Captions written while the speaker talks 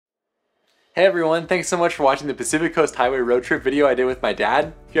Hey everyone, thanks so much for watching the Pacific Coast Highway road trip video I did with my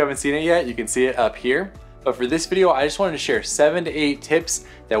dad. If you haven't seen it yet, you can see it up here. But for this video, I just wanted to share 7 to 8 tips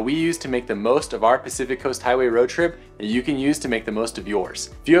that we use to make the most of our Pacific Coast Highway road trip that you can use to make the most of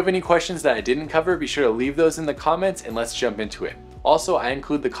yours. If you have any questions that I didn't cover, be sure to leave those in the comments and let's jump into it. Also, I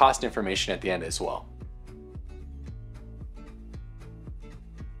include the cost information at the end as well.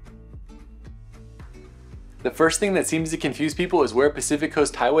 The first thing that seems to confuse people is where Pacific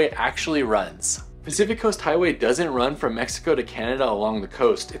Coast Highway actually runs. Pacific Coast Highway doesn't run from Mexico to Canada along the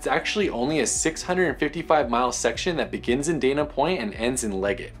coast. It's actually only a 655-mile section that begins in Dana Point and ends in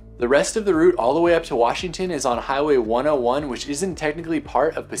Leggett. The rest of the route all the way up to Washington is on Highway 101, which isn't technically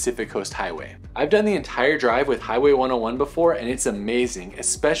part of Pacific Coast Highway. I've done the entire drive with Highway 101 before and it's amazing,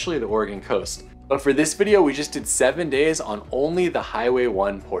 especially the Oregon coast. But for this video, we just did 7 days on only the Highway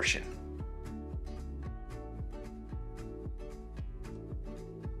 1 portion.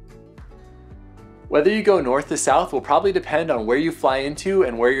 Whether you go north to south will probably depend on where you fly into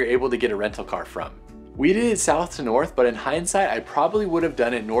and where you're able to get a rental car from. We did it south to north, but in hindsight, I probably would have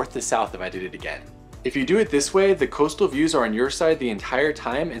done it north to south if I did it again. If you do it this way, the coastal views are on your side the entire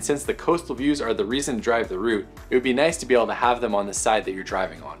time, and since the coastal views are the reason to drive the route, it would be nice to be able to have them on the side that you're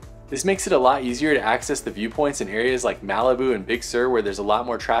driving on. This makes it a lot easier to access the viewpoints in areas like Malibu and Big Sur where there's a lot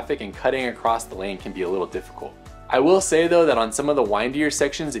more traffic and cutting across the lane can be a little difficult. I will say though that on some of the windier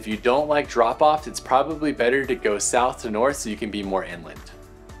sections, if you don't like drop-offs, it's probably better to go south to north so you can be more inland.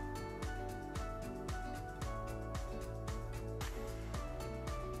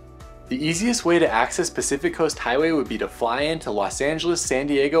 The easiest way to access Pacific Coast Highway would be to fly into Los Angeles, San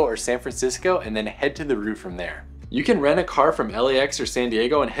Diego, or San Francisco and then head to the route from there. You can rent a car from LAX or San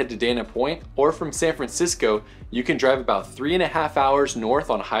Diego and head to Dana Point, or from San Francisco, you can drive about 3.5 hours north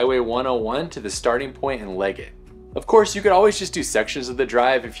on Highway 101 to the starting point in Leggett. Of course, you could always just do sections of the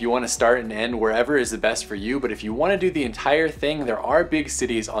drive if you want to start and end wherever is the best for you, but if you want to do the entire thing, there are big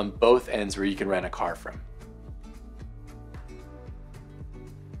cities on both ends where you can rent a car from.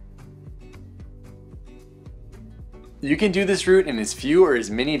 You can do this route in as few or as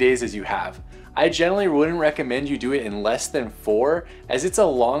many days as you have. I generally wouldn't recommend you do it in less than 4, as it's a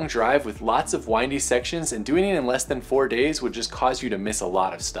long drive with lots of windy sections, and doing it in less than 4 days would just cause you to miss a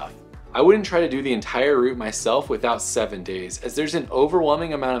lot of stuff. I wouldn't try to do the entire route myself without 7 days, as there's an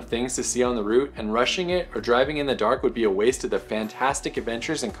overwhelming amount of things to see on the route, and rushing it or driving in the dark would be a waste of the fantastic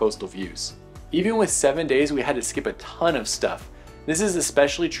adventures and coastal views. Even with 7 days, we had to skip a ton of stuff. This is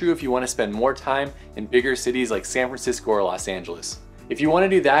especially true if you want to spend more time in bigger cities like San Francisco or Los Angeles. If you want to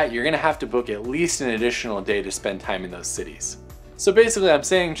do that, you're going to have to book at least an additional day to spend time in those cities. So basically I'm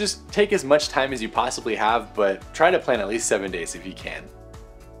saying just take as much time as you possibly have, but try to plan at least 7 days if you can.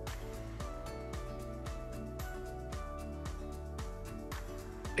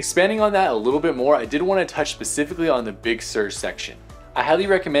 Expanding on that a little bit more, I did want to touch specifically on the Big Sur section. I highly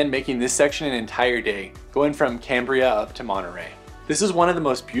recommend making this section an entire day, going from Cambria up to Monterey. This is one of the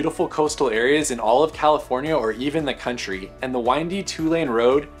most beautiful coastal areas in all of California or even the country, and the windy 2-lane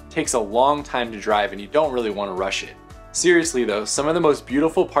road takes a long time to drive and you don't really want to rush it. Seriously though, some of the most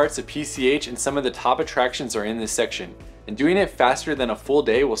beautiful parts of PCH and some of the top attractions are in this section, and doing it faster than a full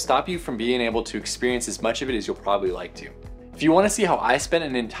day will stop you from being able to experience as much of it as you'll probably like to. If you want to see how I spent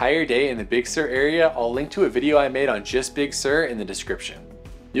an entire day in the Big Sur area, I'll link to a video I made on just Big Sur in the description.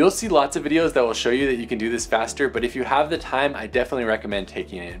 You'll see lots of videos that will show you that you can do this faster, but if you have the time, I definitely recommend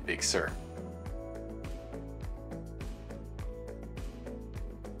taking it in Big Sur.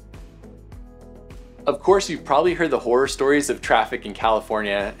 Of course, you've probably heard the horror stories of traffic in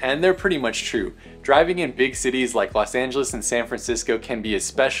California, and they're pretty much true. Driving in big cities like Los Angeles and San Francisco can be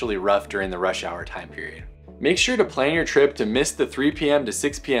especially rough during the rush hour time period. Make sure to plan your trip to miss the 3 p.m. to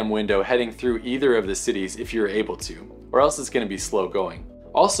 6 p.m. window heading through either of the cities if you're able to, or else it's going to be slow going.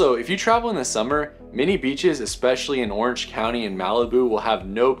 Also, if you travel in the summer, many beaches, especially in Orange County and Malibu, will have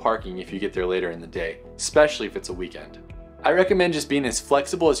no parking if you get there later in the day, especially if it's a weekend. I recommend just being as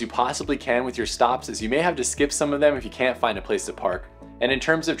flexible as you possibly can with your stops, as you may have to skip some of them if you can't find a place to park. And in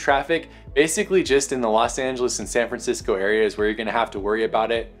terms of traffic, basically just in the Los Angeles and San Francisco areas where you're going to have to worry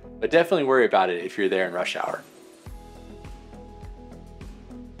about it, but definitely worry about it if you're there in rush hour.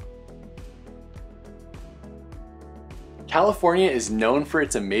 California is known for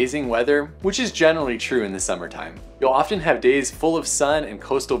its amazing weather, which is generally true in the summertime. You'll often have days full of sun and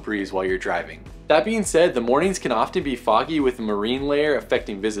coastal breeze while you're driving. That being said, the mornings can often be foggy with a marine layer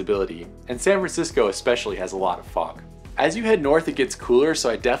affecting visibility, and San Francisco especially has a lot of fog. As you head north, it gets cooler, so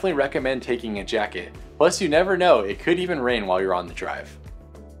I definitely recommend taking a jacket. Plus, you never know, it could even rain while you're on the drive.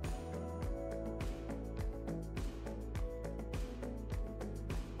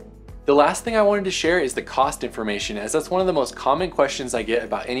 The last thing I wanted to share is the cost information, as that's one of the most common questions I get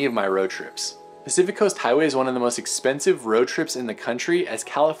about any of my road trips. Pacific Coast Highway is one of the most expensive road trips in the country, as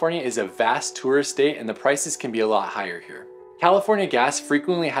California is a vast tourist state and the prices can be a lot higher here. California gas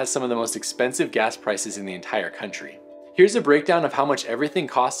frequently has some of the most expensive gas prices in the entire country. Here's a breakdown of how much everything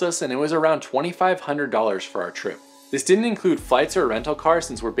cost us, and it was around $2,500 for our trip. This didn't include flights or rental cars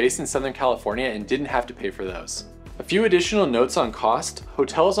since we're based in Southern California and didn't have to pay for those. A few additional notes on cost: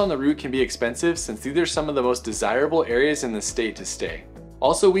 hotels on the route can be expensive since these are some of the most desirable areas in the state to stay.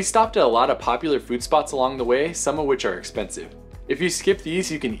 Also, we stopped at a lot of popular food spots along the way, some of which are expensive. If you skip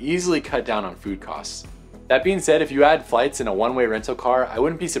these, you can easily cut down on food costs. That being said, if you add flights and a one-way rental car, I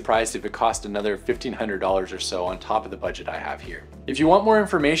wouldn't be surprised if it cost another $1,500 or so on top of the budget I have here. If you want more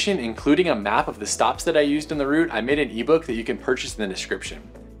information, including a map of the stops that I used on the route, I made an ebook that you can purchase in the description.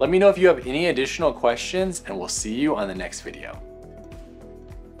 Let me know if you have any additional questions, and we'll see you on the next video.